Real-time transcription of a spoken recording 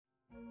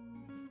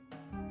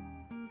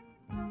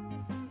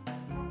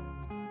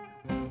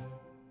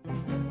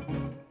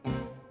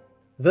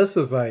This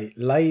is a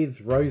lathe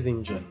rose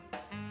engine.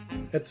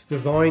 It's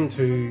designed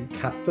to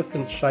cut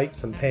different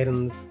shapes and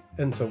patterns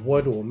into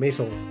wood or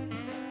metal.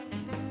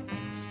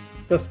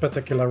 This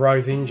particular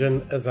rose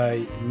engine is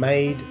a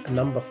made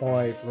number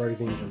 5 rose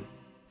engine,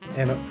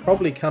 and it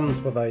probably comes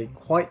with a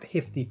quite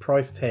hefty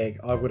price tag,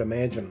 I would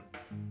imagine.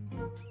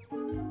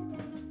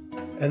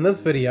 In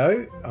this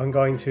video I'm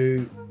going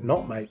to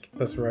not make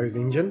this rose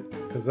engine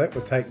because that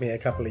would take me a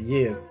couple of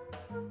years.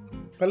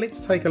 But let's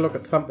take a look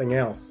at something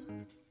else.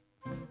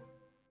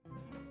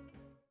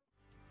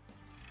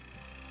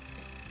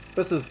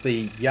 This is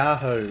the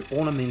JaHo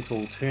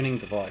ornamental turning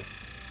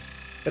device.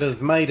 It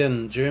is made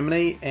in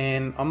Germany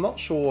and I'm not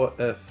sure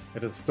if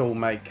it is still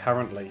made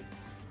currently.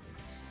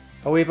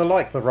 However,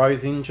 like the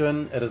rose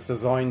engine, it is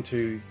designed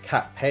to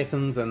cut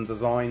patterns and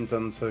designs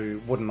into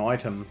wooden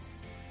items.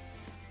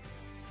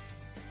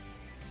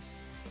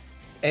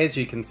 As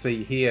you can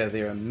see here,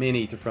 there are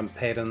many different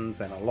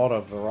patterns and a lot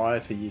of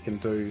variety you can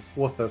do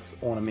with this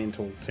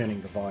ornamental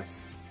turning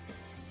device.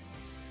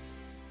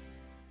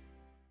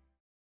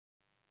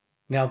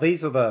 Now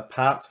these are the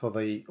parts for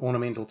the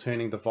ornamental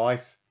turning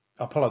device.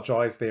 I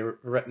apologise, they're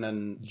written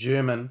in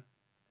German.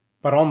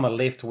 But on the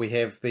left we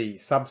have the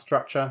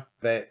substructure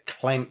that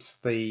clamps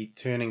the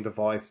turning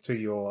device to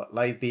your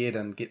lathe bed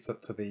and gets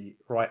it to the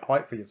right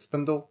height for your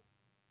spindle.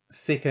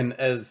 Second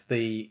is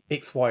the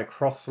XY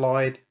cross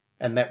slide,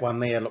 and that one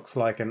there looks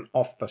like an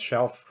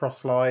off-the-shelf cross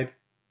slide.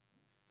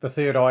 The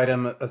third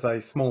item is a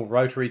small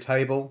rotary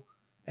table,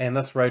 and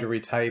this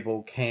rotary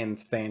table can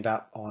stand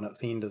up on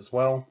its end as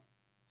well.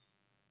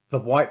 The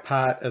white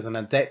part is an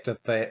adapter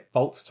that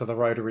bolts to the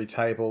rotary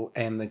table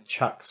and the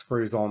chuck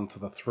screws on to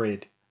the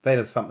thread. That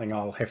is something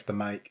I'll have to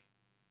make.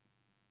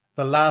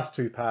 The last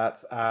two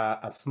parts are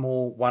a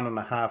small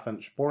 1.5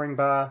 inch boring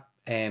bar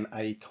and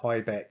a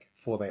tie back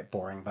for that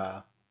boring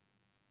bar.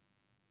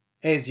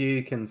 As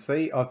you can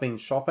see, I've been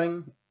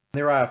shopping.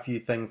 There are a few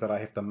things that I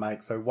have to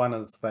make. So one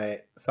is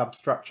that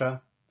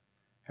substructure.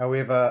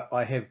 However,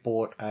 I have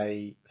bought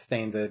a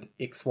standard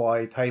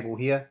XY table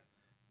here.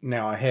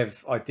 Now I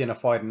have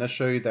identified an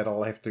issue that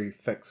I'll have to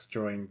fix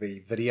during the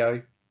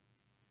video.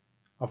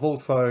 I've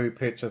also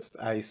purchased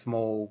a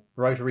small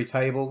rotary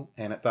table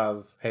and it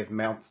does have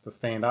mounts to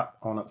stand up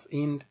on its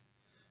end.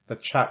 The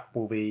chuck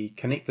will be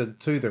connected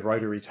to the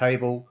rotary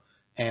table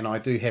and I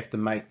do have to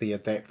make the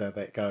adapter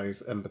that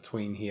goes in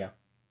between here.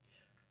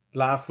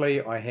 Lastly,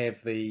 I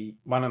have the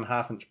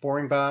 1.5 inch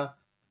boring bar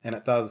and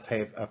it does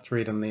have a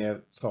thread in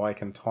there so I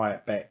can tie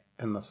it back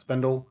in the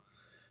spindle.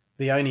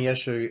 The only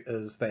issue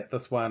is that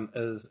this one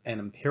is an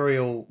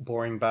imperial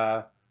boring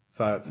bar,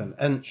 so it's an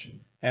inch,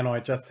 and I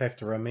just have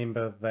to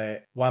remember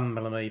that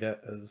 1mm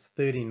is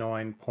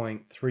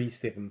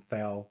 39.37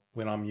 thou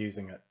when I'm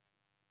using it.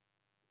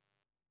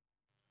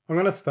 I'm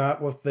going to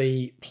start with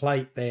the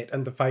plate that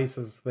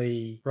interfaces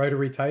the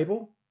rotary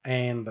table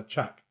and the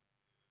chuck.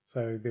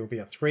 So there'll be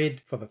a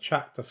thread for the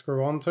chuck to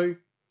screw onto,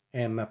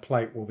 and the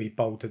plate will be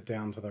bolted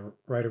down to the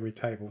rotary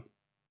table.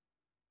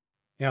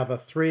 Now the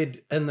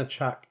thread in the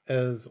chuck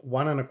is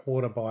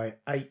 1.25 by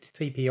 8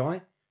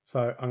 TPI,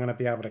 so I'm going to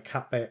be able to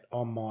cut that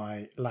on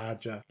my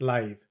larger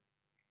lathe.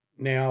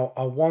 Now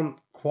I want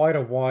quite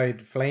a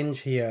wide flange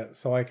here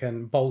so I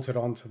can bolt it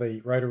onto the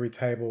rotary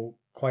table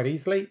quite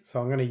easily, so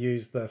I'm going to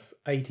use this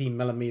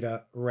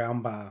 80mm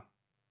round bar.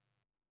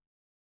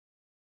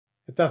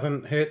 It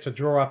doesn't hurt to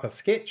draw up a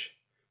sketch.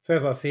 So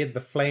as I said, the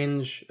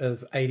flange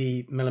is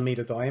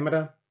 80mm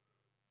diameter.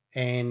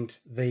 And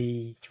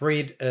the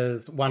thread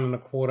is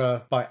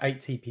 1.25 by 8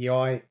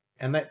 TPI,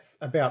 and that's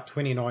about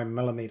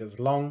 29mm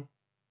long.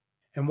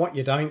 And what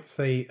you don't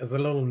see is a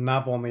little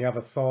nub on the other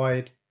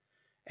side,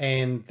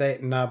 and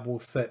that nub will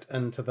sit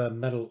into the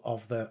middle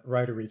of the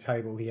rotary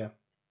table here.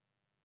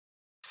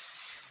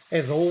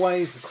 As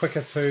always,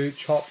 quicker to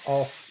chop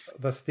off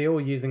the steel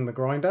using the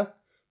grinder,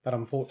 but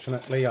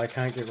unfortunately I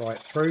can't get right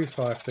through,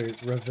 so I have to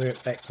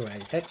revert back to a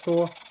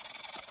hacksaw.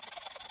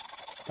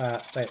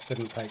 But that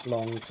didn't take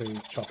long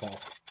to chop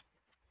off.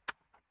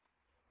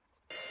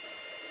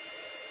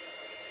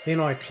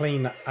 Then I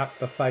clean up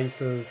the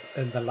faces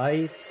in the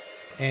lathe,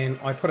 and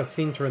I put a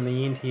centre in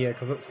the end here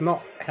because it's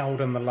not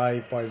held in the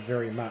lathe by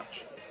very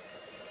much.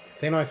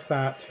 Then I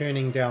start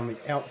turning down the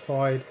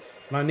outside,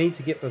 and I need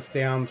to get this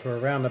down to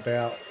around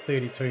about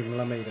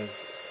 32mm.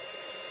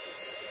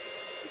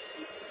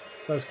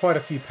 So there's quite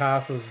a few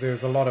passes,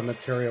 there's a lot of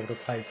material to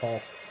take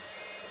off.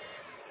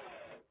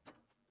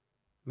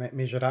 And that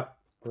measured up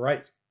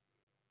great.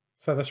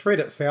 So the thread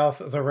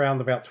itself is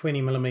around about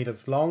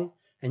 20mm long,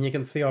 and you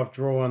can see I've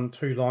drawn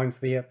 2 lines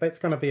there. That's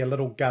going to be a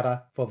little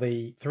gutter for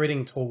the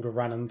threading tool to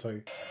run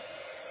into.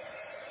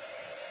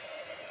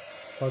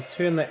 So I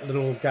turn that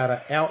little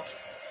gutter out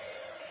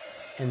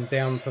and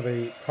down to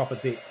the proper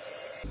depth.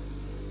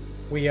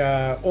 We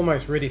are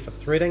almost ready for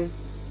threading,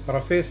 but I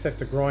first have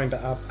to grind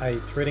up a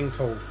threading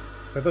tool.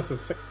 So this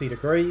is 60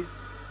 degrees,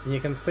 and you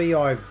can see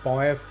I've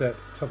biased it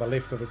to the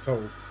left of the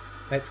tool.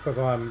 That's because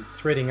I'm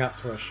threading up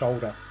to a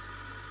shoulder.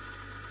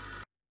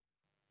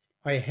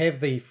 I have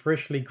the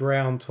freshly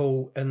ground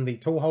tool in the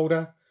tool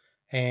holder,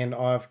 and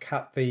I've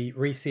cut the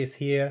recess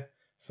here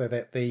so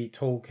that the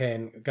tool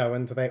can go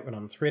into that when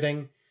I'm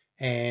threading,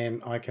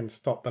 and I can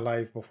stop the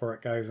lathe before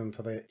it goes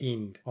into the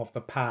end of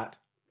the part.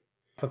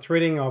 For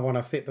threading, I want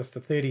to set this to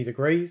 30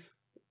 degrees.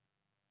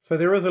 So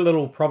there is a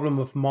little problem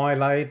with my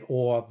lathe,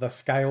 or the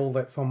scale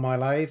that's on my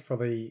lathe for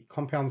the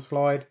compound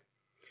slide.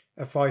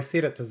 If I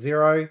set it to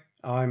 0,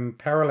 I'm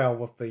parallel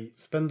with the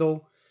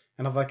spindle,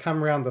 and if I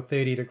come around to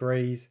 30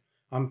 degrees,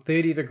 I'm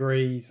 30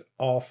 degrees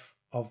off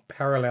of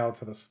parallel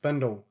to the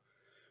spindle,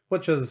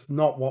 which is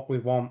not what we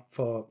want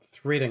for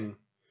threading.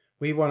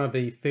 We want to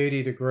be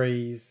 30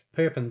 degrees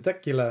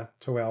perpendicular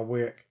to our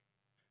work.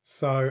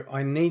 So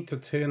I need to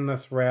turn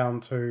this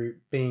round to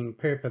being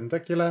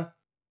perpendicular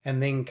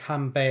and then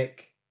come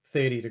back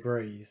 30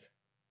 degrees,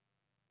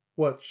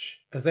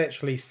 which is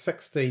actually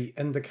 60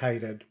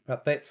 indicated,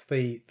 but that's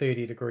the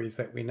 30 degrees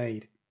that we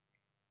need.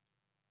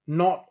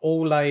 Not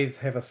all lathes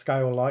have a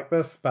scale like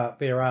this, but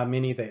there are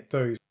many that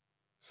do.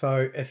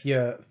 So if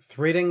you're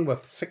threading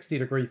with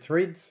 60-degree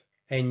threads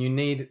and you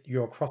need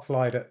your cross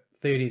slide at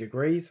 30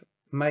 degrees,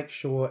 make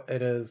sure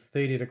it is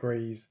 30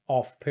 degrees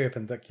off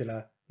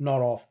perpendicular,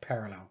 not off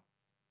parallel.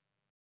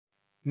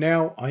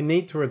 Now I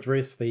need to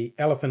address the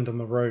elephant in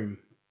the room.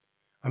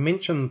 I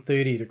mentioned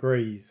 30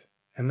 degrees,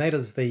 and that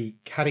is the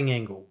cutting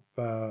angle,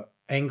 the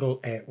angle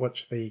at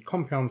which the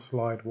compound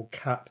slide will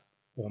cut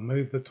or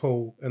move the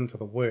tool into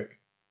the work.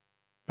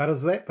 But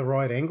is that the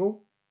right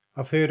angle?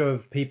 I've heard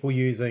of people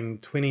using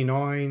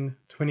 29,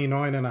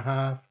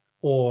 29.5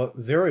 or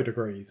 0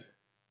 degrees.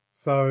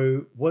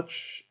 So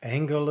which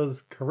angle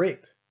is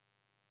correct?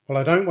 Well,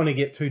 I don't want to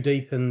get too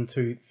deep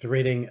into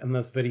threading in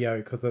this video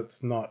because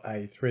it's not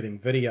a threading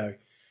video.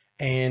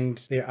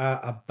 And there are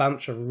a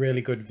bunch of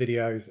really good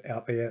videos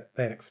out there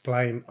that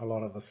explain a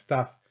lot of the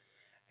stuff.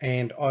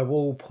 And I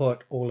will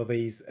put all of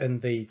these in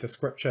the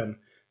description.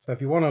 So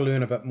if you want to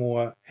learn a bit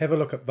more, have a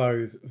look at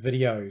those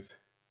videos.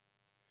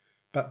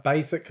 But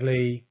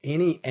basically,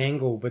 any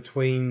angle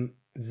between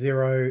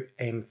 0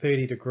 and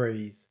 30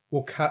 degrees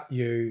will cut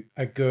you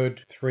a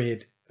good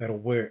thread that'll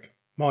work.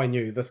 Mind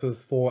you, this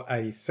is for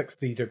a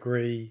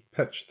 60-degree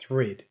pitch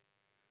thread.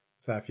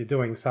 So if you're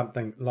doing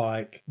something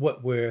like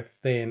Whitworth,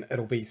 then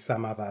it'll be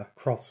some other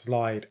cross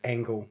slide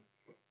angle.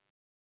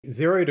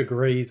 0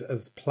 degrees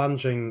is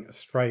plunging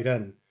straight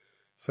in.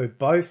 So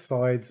both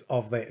sides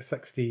of that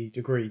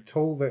 60-degree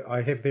tool that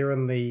I have there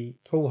in the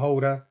tool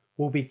holder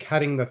will be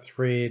cutting the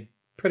thread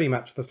pretty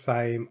much the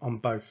same on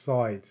both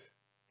sides.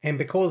 And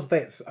because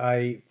that's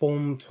a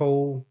form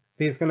tool,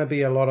 there's going to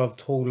be a lot of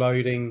tool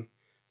loading,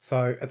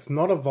 so it's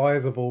not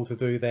advisable to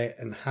do that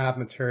in hard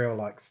material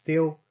like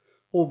steel,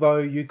 although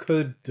you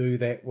could do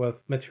that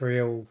with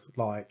materials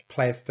like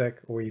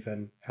plastic or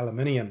even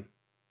aluminium.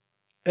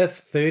 If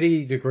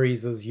 30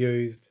 degrees is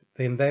used,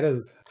 then that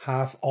is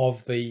half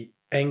of the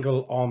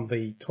angle on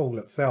the tool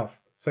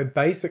itself. So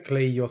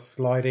basically you're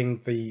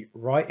sliding the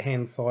right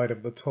hand side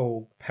of the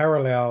tool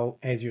parallel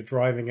as you're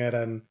driving it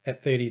in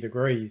at 30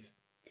 degrees.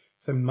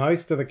 So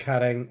most of the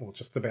cutting, or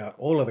just about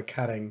all of the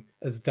cutting,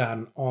 is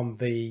done on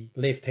the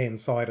left hand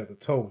side of the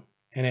tool.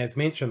 And as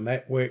mentioned,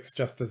 that works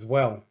just as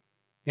well.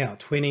 Now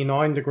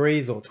 29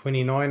 degrees or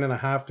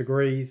 29.5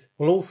 degrees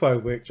will also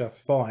work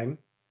just fine.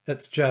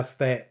 It's just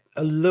that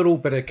a little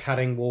bit of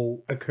cutting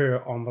will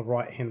occur on the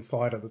right hand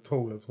side of the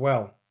tool as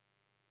well.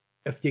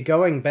 If you're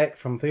going back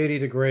from 30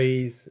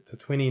 degrees to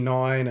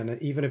 29,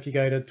 and even if you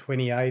go to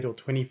 28 or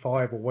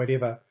 25 or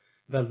whatever,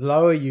 the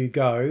lower you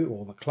go,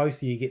 or the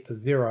closer you get to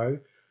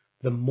 0,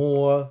 the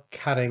more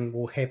cutting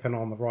will happen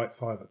on the right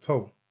side of the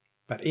tool.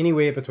 But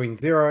anywhere between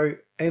 0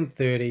 and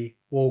 30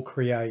 will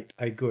create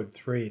a good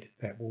thread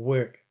that will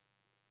work.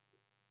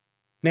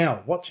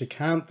 Now, what you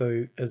can't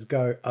do is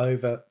go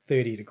over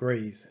 30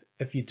 degrees.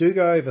 If you do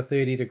go over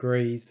 30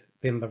 degrees,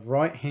 then the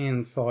right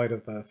hand side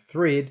of the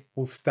thread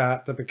will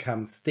start to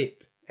become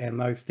stepped, and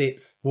those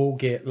steps will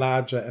get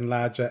larger and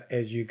larger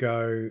as you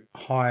go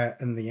higher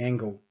in the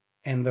angle,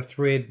 and the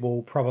thread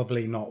will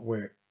probably not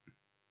work.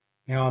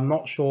 Now I'm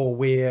not sure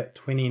where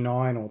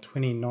 29 or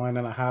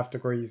 29.5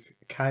 degrees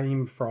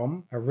came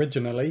from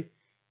originally,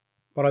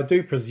 but I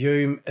do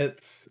presume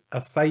it's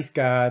a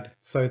safeguard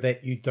so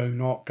that you do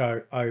not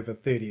go over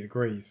 30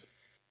 degrees.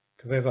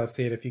 Because as I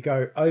said, if you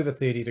go over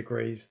 30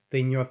 degrees,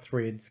 then your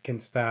threads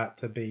can start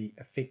to be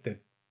affected.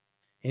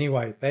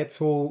 Anyway, that's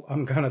all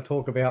I'm going to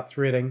talk about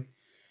threading.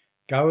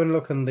 Go and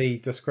look in the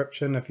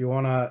description if you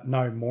want to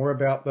know more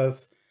about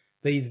this.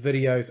 These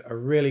videos are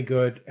really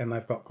good and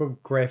they've got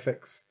good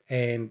graphics,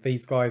 and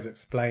these guys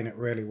explain it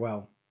really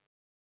well.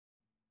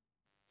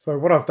 So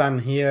what I've done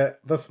here,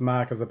 this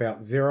mark is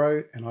about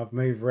 0, and I've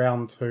moved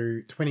around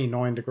to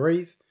 29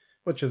 degrees,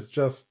 which is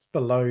just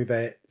below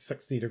that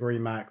 60-degree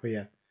mark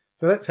there.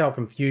 So that's how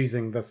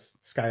confusing this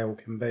scale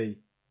can be.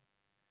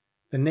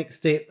 The next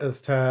step is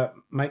to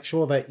make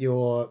sure that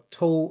your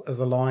tool is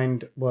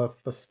aligned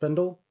with the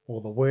spindle,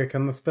 or the work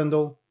in the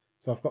spindle.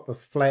 So I've got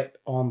this flat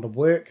on the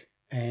work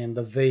and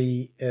the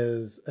V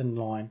is in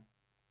line.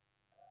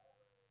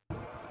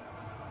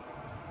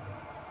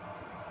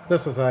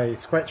 This is a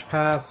scratch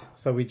pass,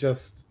 so we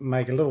just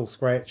make a little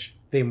scratch,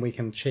 then we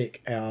can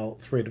check our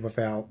thread with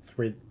our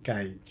thread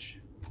gauge.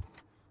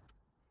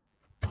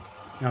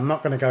 Now, I'm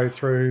not going to go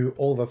through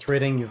all the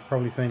threading. You've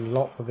probably seen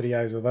lots of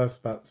videos of this,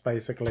 but it's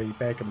basically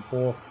back and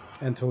forth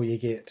until you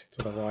get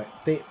to the right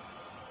depth.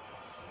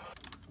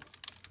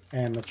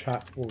 And the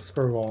chuck will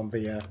screw on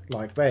there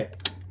like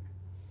that.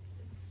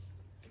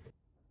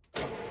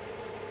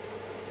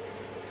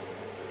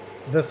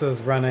 This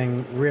is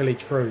running really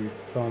true,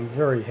 so I'm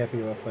very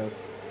happy with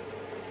this.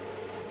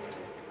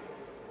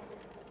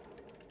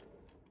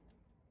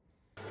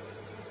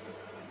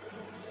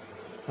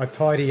 I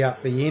tidy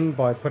up the end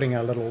by putting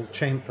a little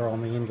chamfer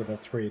on the end of the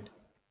thread.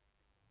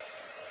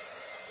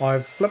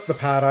 I've flipped the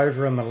part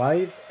over in the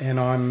lathe and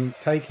I'm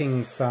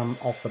taking some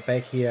off the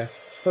back here.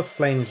 This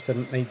flange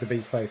didn't need to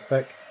be so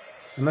thick,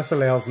 and this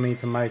allows me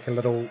to make a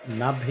little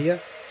nub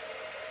here.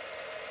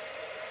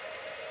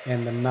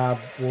 And the nub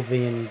will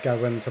then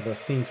go into the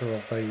centre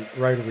of the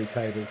rotary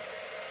table.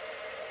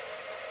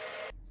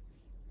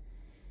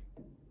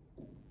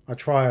 I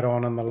try it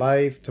on in the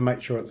lathe to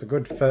make sure it's a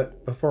good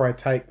fit before I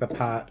take the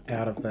part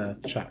out of the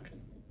chuck.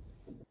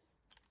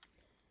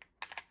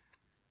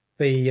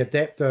 The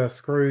adapter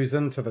screws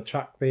into the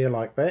chuck there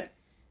like that,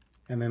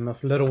 and then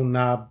this little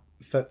nub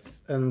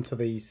fits into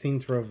the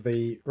centre of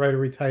the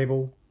rotary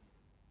table.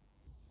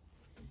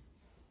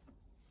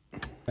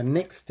 The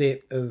next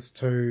step is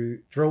to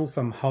drill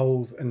some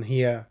holes in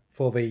here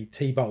for the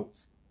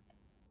T-bolts.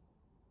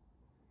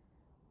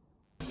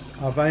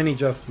 I've only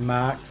just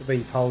marked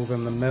these holes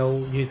in the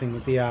mill using the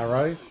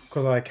DRO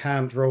because I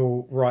can't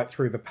drill right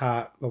through the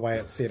part the way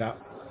it's set up.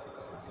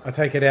 I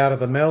take it out of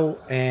the mill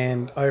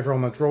and over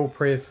on the drill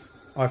press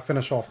I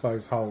finish off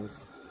those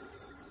holes.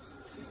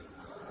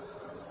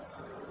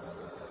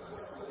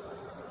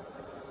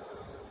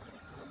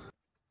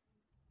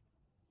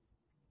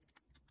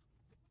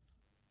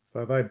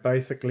 So they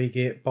basically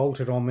get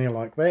bolted on there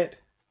like that.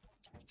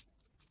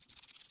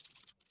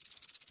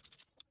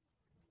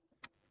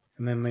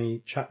 And then the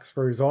chuck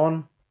screws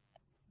on.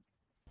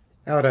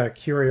 Out of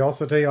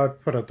curiosity, I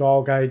put a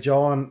dial gauge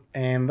on,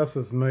 and this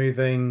is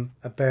moving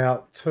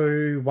about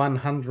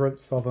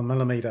 2/100ths of a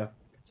millimetre.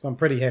 So I'm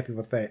pretty happy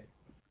with that.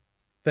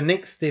 The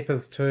next step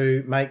is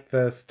to make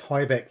this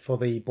tie back for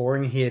the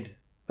boring head.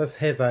 This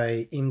has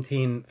a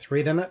M10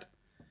 thread in it.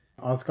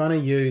 I was going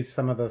to use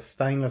some of the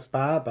stainless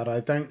bar, but I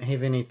don't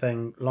have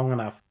anything long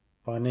enough.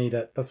 I need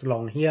it this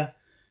long here,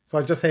 so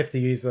I just have to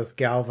use this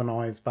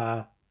galvanized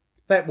bar.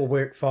 That will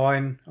work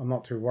fine. I'm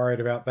not too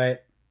worried about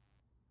that.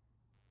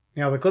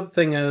 Now the good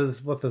thing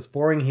is with this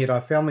boring head,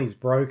 I found these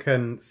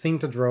broken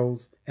center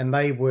drills and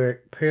they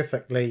work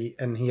perfectly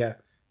in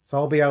here. So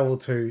I'll be able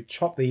to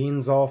chop the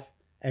ends off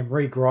and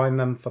regrind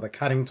them for the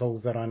cutting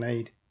tools that I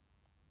need.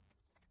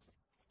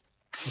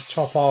 I'll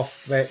chop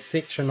off that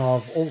section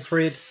of all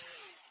thread.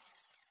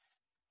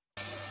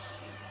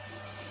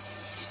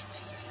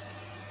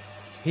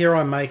 Here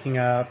I'm making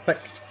a thick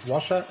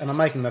washer, and I'm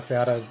making this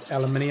out of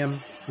aluminium,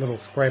 little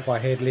scrap I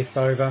had left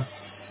over.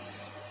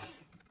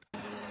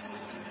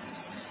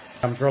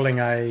 I'm drilling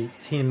a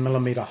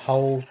 10mm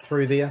hole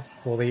through there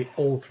for the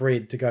all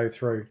thread to go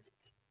through.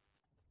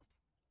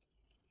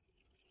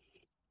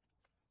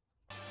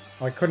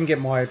 I couldn't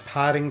get my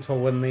parting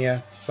tool in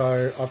there,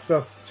 so I've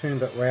just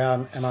turned it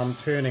round and I'm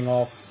turning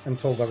off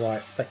until the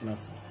right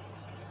thickness.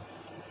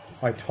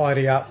 I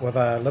tidy up with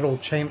a little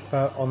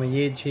chamfer on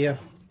the edge here.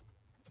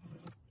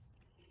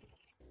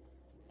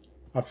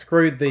 I've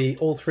screwed the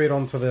all thread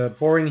onto the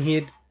boring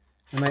head,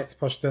 and that's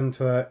pushed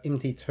into the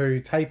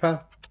MT2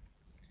 taper.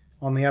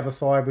 On the other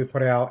side we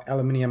put our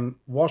aluminium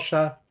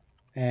washer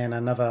and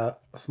another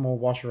small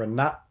washer and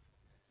nut.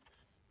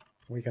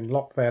 We can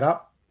lock that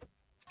up,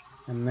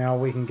 and now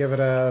we can give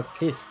it a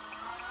test.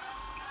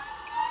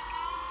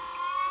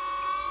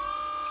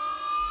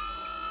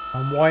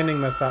 I'm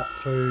winding this up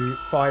to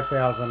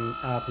 5000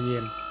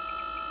 RPM.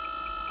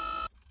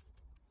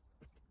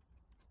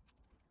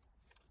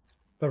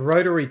 The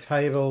rotary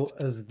table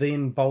is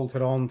then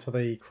bolted onto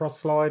the cross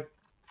slide.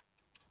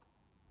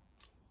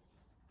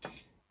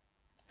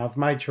 I've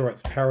made sure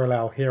it's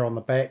parallel here on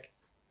the back.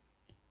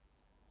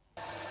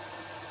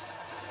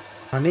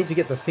 I need to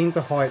get the centre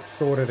height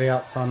sorted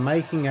out, so I'm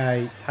making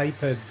a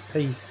tapered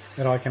piece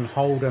that I can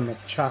hold in the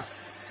chuck,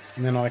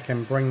 and then I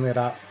can bring that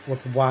up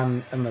with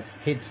one in the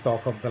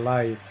headstock of the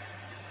lathe.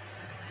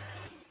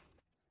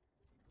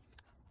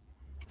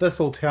 This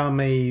will tell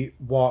me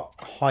what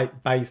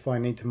height base I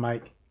need to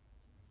make.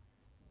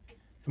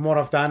 And what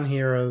I've done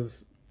here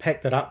is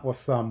packed it up with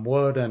some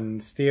wood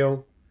and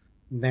steel.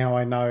 Now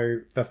I know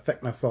the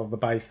thickness of the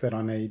base that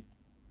I need.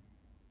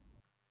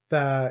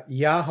 The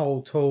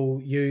JaHo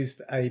tool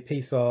used a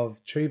piece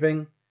of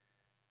tubing,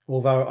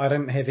 although I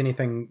didn't have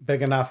anything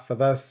big enough for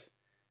this,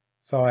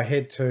 so I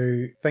had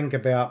to think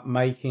about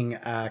making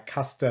a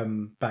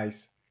custom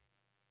base.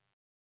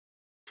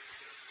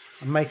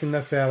 I'm making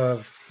this out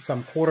of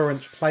some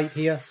 1/4" plate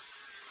here.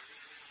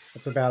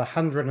 It's about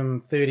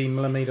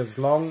 130mm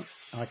long.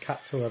 I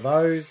cut 2 of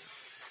those,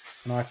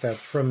 and I have to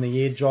trim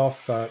the edge off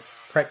so it's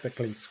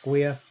practically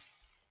square.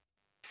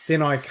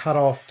 Then I cut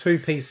off 2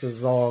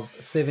 pieces of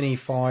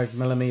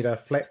 75mm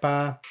flat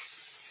bar,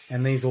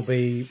 and these will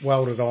be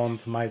welded on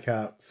to make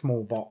a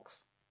small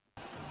box.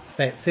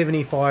 That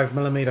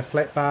 75mm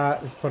flat bar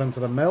is put into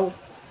the mill,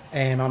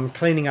 and I'm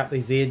cleaning up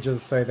these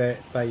edges so that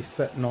they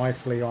sit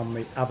nicely on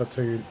the other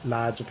two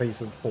larger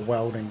pieces for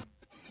welding.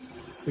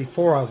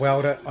 Before I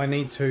weld it, I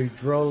need to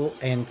drill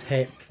and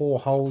tap 4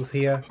 holes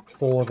here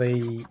for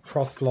the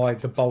cross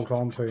slide to bolt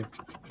onto.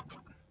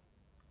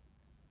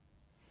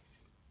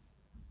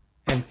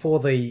 And for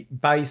the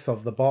base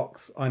of the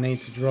box, I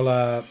need to drill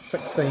a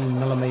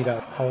 16mm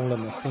hole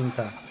in the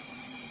center.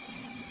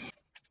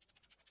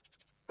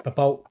 The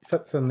bolt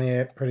fits in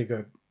there pretty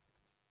good.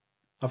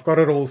 I've got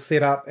it all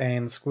set up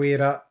and squared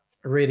up,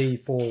 ready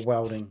for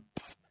welding.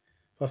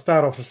 So I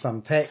start off with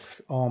some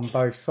tacks on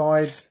both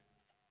sides,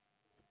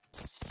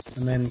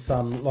 and then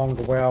some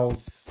longer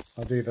welds.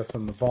 I do this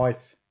in the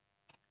vise.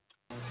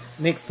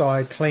 Next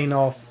I clean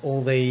off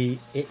all the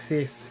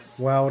excess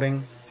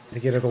welding to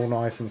get it all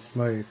nice and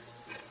smooth.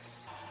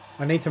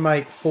 I need to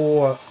make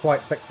 4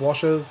 quite thick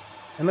washers,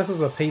 and this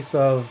is a piece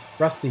of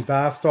rusty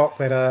bar stock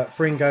that a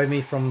friend gave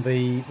me from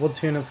the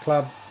Woodturners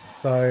Club.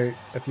 So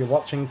if you're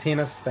watching,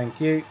 tennis,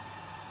 thank you.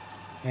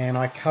 And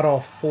I cut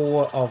off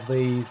 4 of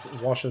these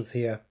washers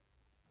here.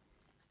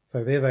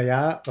 So there they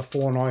are, the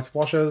 4 nice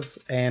washers,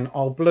 and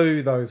I'll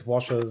blue those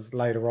washers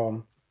later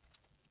on.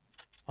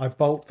 I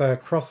bolt the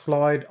cross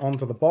slide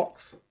onto the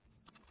box.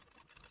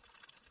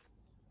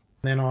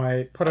 Then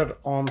I put it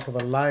onto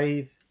the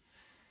lathe.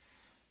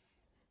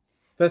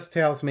 This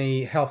tells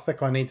me how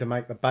thick I need to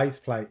make the base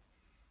plate.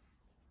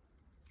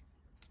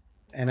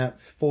 And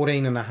it's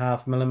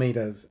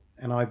 14.5mm,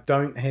 and I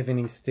don't have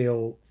any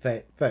steel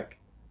that thick.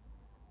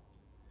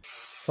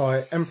 So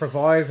I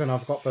improvise, and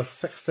I've got this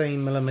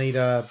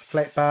 16mm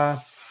flat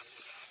bar.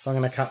 So I'm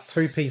going to cut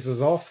 2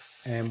 pieces off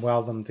and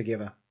weld them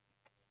together.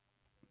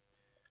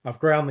 I've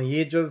ground the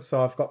edges,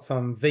 so I've got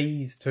some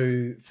V's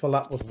to fill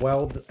up with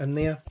weld in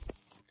there.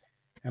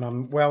 And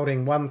I'm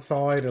welding one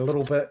side a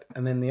little bit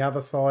and then the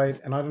other side.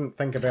 And I didn't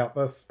think about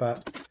this,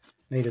 but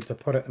needed to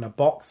put it in a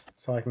box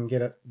so I can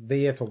get it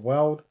there to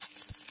weld.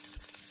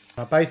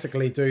 I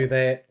basically do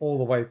that all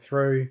the way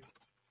through.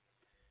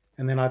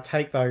 And then I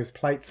take those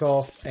plates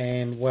off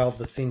and weld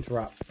the center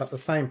up. But the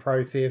same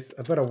process,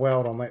 a bit of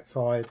weld on that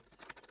side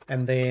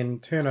and then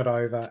turn it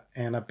over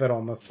and a bit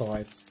on this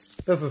side.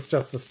 This is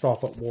just to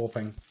stop it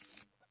warping.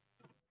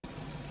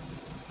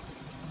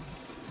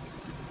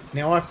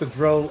 Now I have to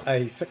drill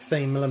a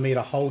 16mm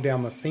hole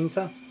down the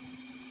center.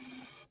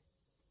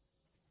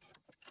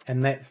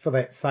 And that's for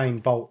that same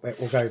bolt that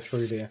will go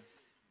through there.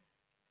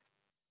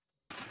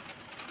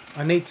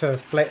 I need to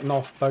flatten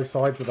off both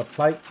sides of the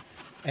plate.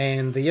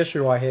 And the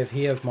issue I have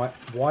here is my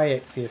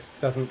Y-axis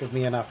doesn't give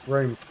me enough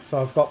room.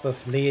 So I've got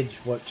this ledge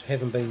which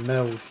hasn't been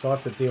milled, so I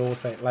have to deal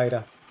with that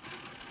later.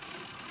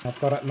 I've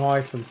got it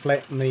nice and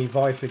flat in the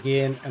vise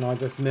again, and I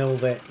just mill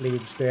that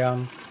ledge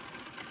down.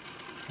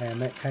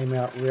 And that came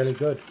out really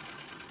good.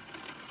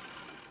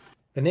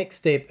 The next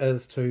step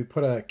is to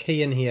put a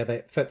key in here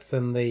that fits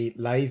in the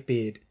lathe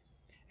bed.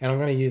 And I'm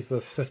going to use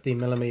this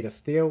 50mm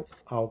steel.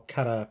 I'll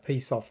cut a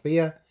piece off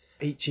there.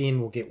 Each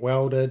end will get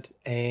welded,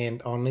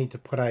 and I'll need to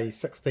put a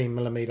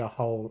 16mm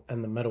hole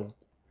in the middle.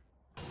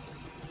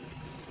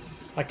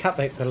 I cut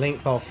that to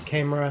length off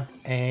camera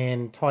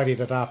and tidied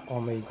it up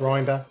on the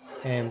grinder,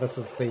 and this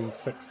is the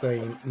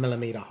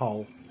 16mm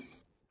hole.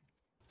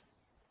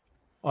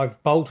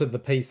 I've bolted the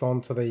piece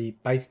onto the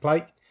base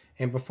plate,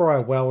 and before I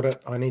weld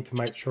it I need to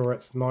make sure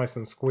it's nice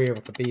and square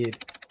with the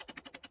bed.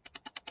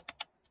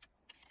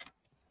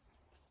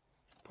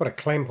 Put a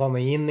clamp on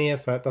the end there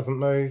so it doesn't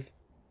move.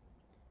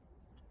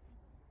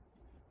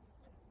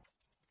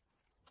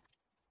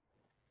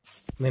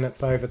 And then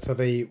it's over to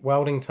the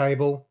welding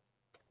table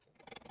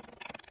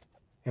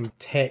and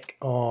tack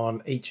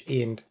on each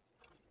end.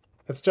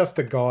 It's just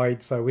a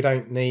guide, so we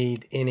don't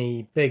need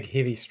any big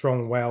heavy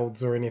strong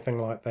welds or anything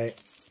like that.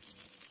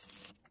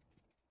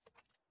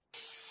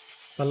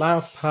 The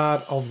last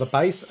part of the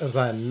base is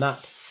a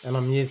nut, and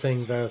I'm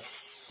using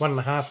this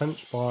 1.5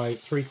 inch by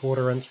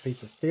 3/4 inch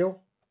piece of steel.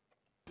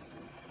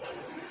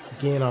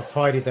 Again, I've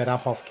tidied that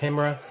up off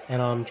camera,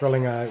 and I'm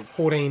drilling a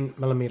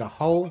 14mm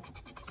hole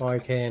so I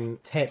can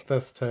tap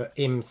this to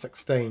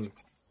M16.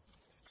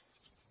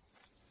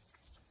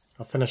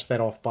 I'll finish that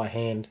off by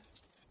hand.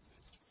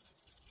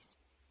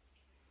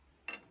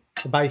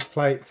 The base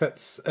plate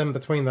fits in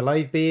between the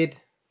lathe bed,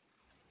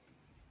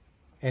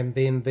 and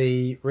then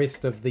the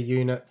rest of the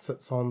unit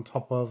sits on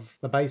top of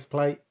the base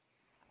plate.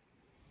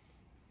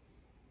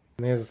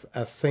 And there's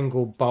a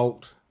single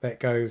bolt that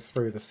goes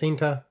through the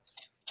center.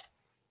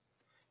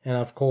 And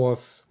of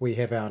course we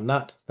have our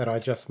nut that I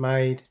just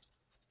made.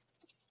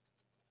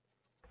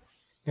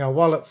 Now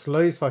while it's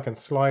loose I can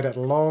slide it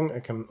along.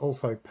 It can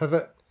also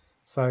pivot,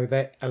 so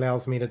that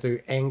allows me to do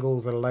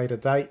angles at a later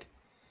date.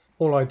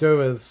 All I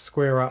do is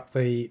square up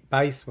the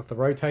base with the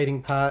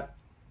rotating part,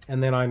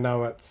 and then I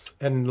know it's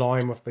in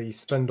line with the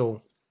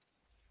spindle.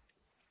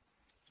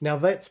 Now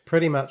that's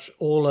pretty much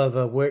all of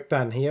the work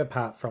done here,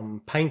 apart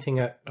from painting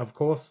it of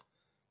course.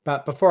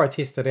 But before I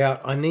test it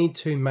out I need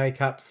to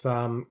make up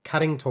some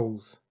cutting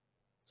tools.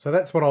 So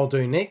that's what I'll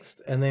do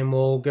next, and then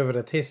we'll give it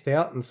a test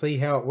out and see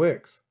how it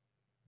works.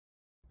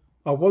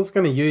 I was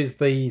going to use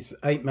these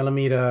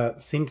 8mm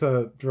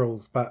center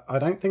drills, but I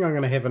don't think I'm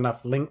going to have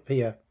enough length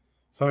here.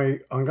 So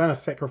I'm going to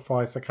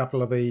sacrifice a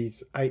couple of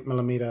these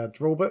 8mm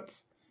drill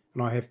bits,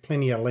 and I have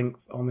plenty of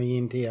length on the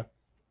end here.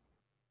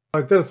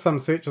 I did some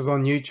searches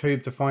on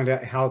YouTube to find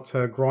out how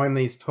to grind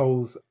these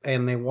tools,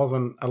 and there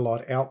wasn't a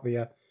lot out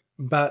there.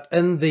 But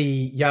in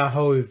the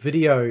JaHo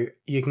video,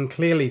 you can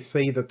clearly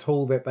see the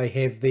tool that they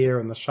have there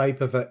and the shape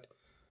of it.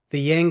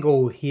 The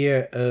angle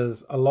here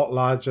is a lot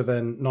larger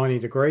than 90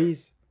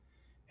 degrees,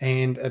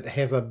 and it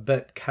has a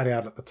bit cut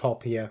out at the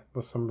top here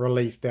with some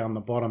relief down the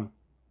bottom.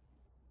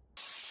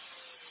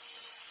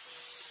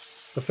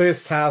 The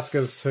first task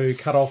is to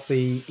cut off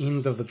the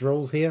end of the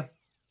drills here.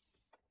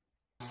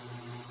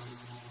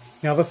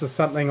 Now this is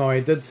something I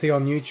did see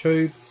on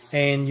YouTube,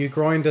 and you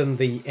grind in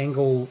the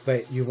angle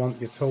that you want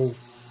your tool.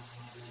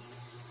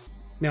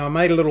 Now I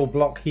made a little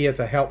block here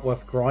to help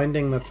with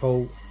grinding the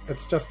tool.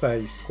 It's just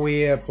a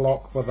square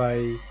block with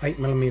a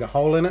 8mm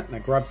hole in it and a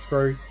grub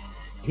screw.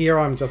 Here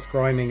I'm just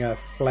grinding a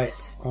flat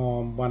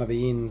on one of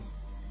the ends.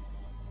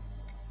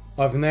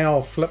 I've now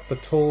flipped the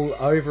tool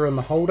over in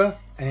the holder,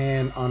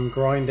 and I'm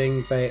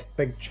grinding that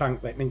big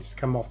chunk that needs to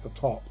come off the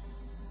top.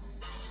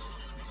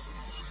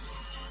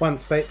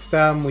 Once that's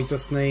done, we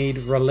just need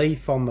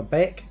relief on the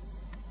back.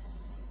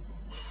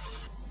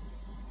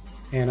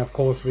 And of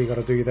course we got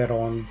to do that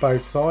on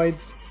both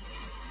sides.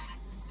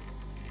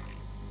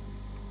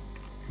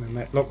 And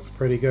that looks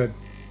pretty good.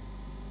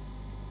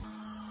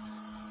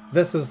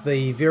 This is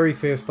the very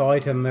first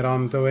item that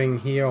I'm doing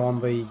here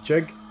on the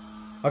jig.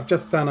 I've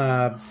just done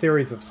a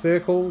series of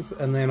circles,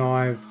 and then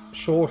I've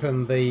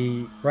shortened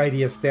the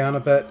radius down a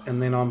bit,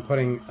 and then I'm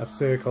putting a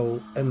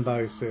circle in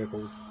those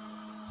circles.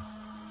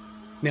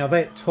 Now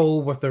that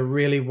tool with the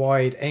really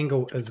wide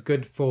angle is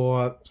good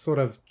for sort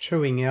of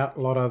chewing out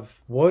a lot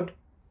of wood,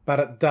 but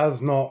it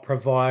does not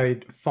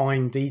provide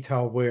fine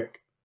detail work.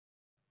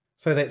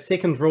 So that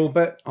second drill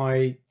bit,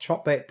 I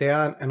chopped that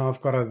down, and I've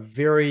got a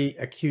very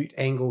acute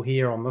angle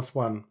here on this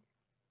one.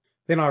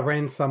 Then I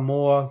ran some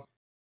more.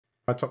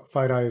 I took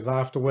photos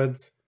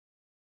afterwards.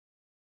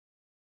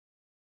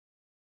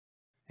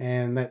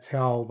 And that's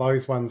how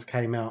those ones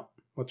came out,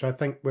 which I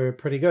think were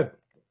pretty good.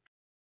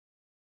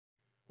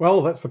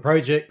 Well, that's the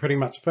project pretty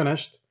much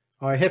finished.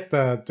 I have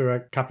to do a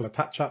couple of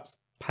touch-ups,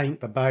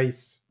 paint the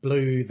base,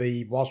 blue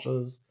the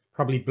washers,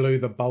 probably blue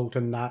the bolt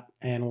and nut,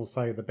 and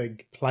also the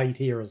big plate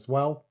here as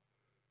well.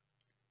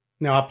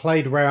 Now I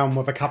played around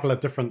with a couple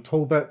of different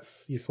tool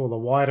bits. You saw the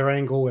wider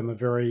angle and the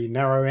very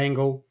narrow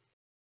angle,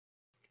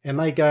 and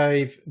they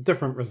gave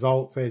different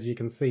results, as you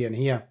can see in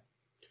here.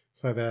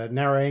 So the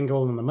narrow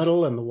angle in the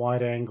middle and the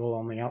wide angle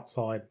on the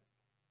outside.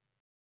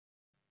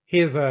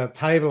 Here's a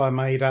table I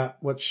made up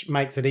which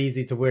makes it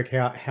easy to work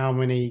out how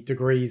many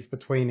degrees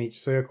between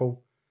each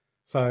circle.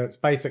 So it's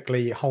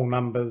basically whole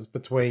numbers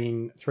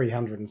between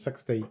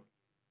 360.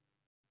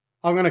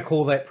 I'm going to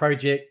call that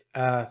project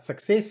a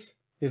success.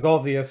 There's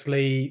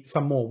obviously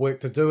some more work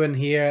to do in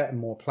here and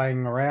more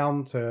playing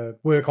around to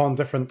work on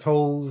different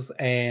tools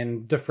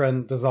and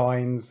different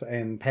designs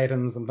and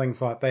patterns and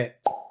things like that.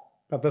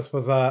 But this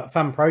was a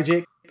fun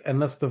project, and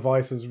this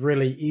device is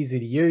really easy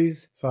to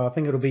use, so I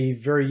think it'll be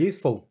very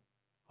useful.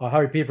 I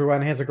hope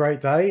everyone has a great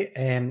day,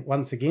 and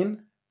once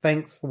again,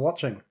 thanks for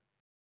watching.